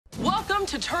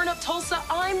Welcome to Turn Up Tulsa.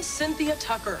 I'm Cynthia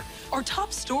Tucker. Our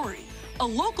top story. A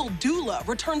local doula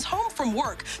returns home from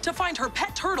work to find her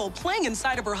pet turtle playing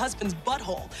inside of her husband's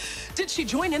butthole. Did she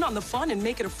join in on the fun and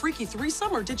make it a freaky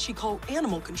threesome, or did she call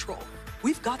animal control?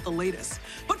 We've got the latest.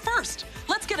 But first,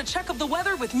 let's get a check of the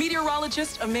weather with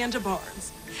meteorologist Amanda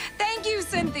Barnes. Thank you,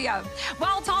 Cynthia.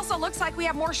 Well, Tulsa looks like we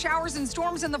have more showers and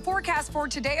storms in the forecast for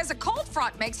today as a cold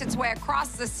front makes its way across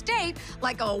the state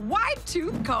like a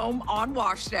wide-tooth comb on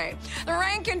wash day. The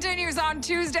rain continues on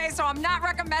Tuesday, so I'm not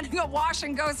recommending a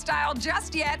wash-and-go style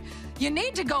just yet. You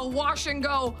need to go wash and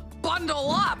go bundle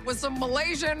up with some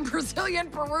Malaysian, Brazilian,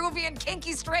 Peruvian,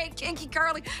 kinky straight, kinky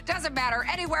curly, doesn't matter.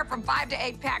 Anywhere from 5 to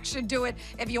 8 packs should do it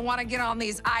if you want to get on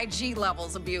these IG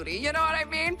levels of beauty. You know what I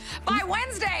mean? By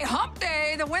Wednesday, hump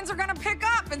day, the winds are going to pick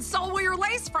up, and so will your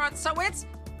lace front, so it's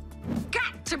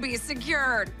got to be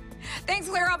secured. Things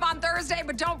clear up on Thursday,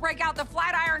 but don't break out the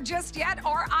flat iron just yet,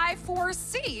 or I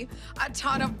foresee a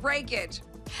ton of breakage.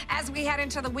 As we head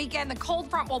into the weekend, the cold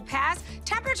front will pass.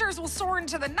 Temperatures will soar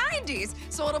into the 90s,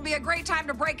 so it'll be a great time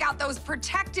to break out those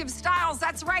protective styles.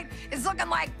 That's right, it's looking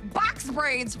like box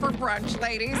braids for brunch,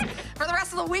 ladies. For the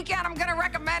rest of the weekend, I'm gonna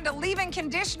recommend a leave-in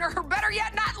conditioner, or better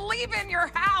yet, not leave in your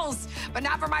house. But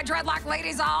not for my dreadlock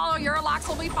ladies. All your locks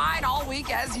will be fine all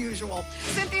week as usual.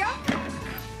 Cynthia?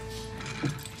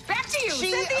 Back to you,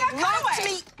 She Cynthia. locked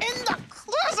me in the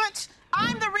closet.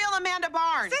 I'm the real Amanda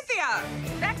Barnes. Cynthia,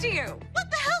 back to you.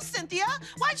 What the hell, Cynthia?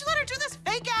 Why'd you let her do this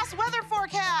fake-ass weather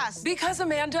forecast? Because,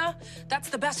 Amanda, that's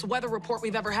the best weather report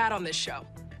we've ever had on this show.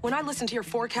 When I listen to your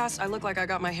forecast, I look like I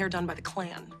got my hair done by the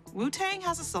Klan. Wu-Tang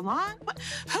has a salon? What?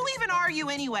 Who even are you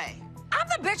anyway? I'm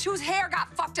the bitch whose hair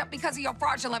got fucked up because of your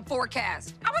fraudulent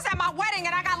forecast. I was at my wedding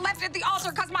and I got left at the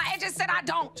altar because my edges said I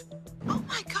don't. Oh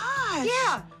my gosh.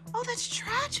 Yeah. Oh, that's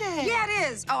tragic. Yeah,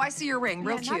 it is. Oh, I see your ring.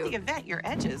 Real Yeah, cute. not the event, your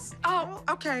edges. Oh,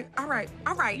 okay. All right.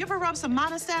 All right. You ever rub some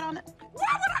monostat on it? Why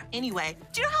would I? Anyway,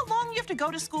 do you know how long you have to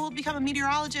go to school to become a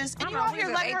meteorologist? And I you don't know, out here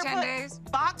was it letting 8, her 10 put days?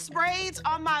 box braids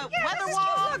on my Yeah, weather this is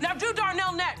wall? cute. Now do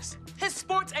Darnell next. His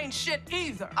sports ain't shit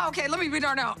either. Okay, let me be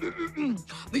there now.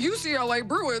 The UCLA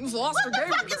Bruins lost What their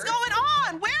the game. fuck is going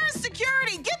on? Where is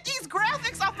security? Get these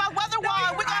graphics off my weather wall.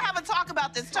 you're We're gonna right. have a talk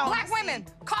about this, Tony. Black women,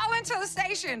 call into the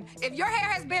station. If your hair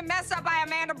has been messed up by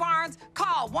Amanda Barnes,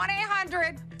 call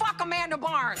 1-800-FUCK-Amanda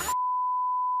Barnes.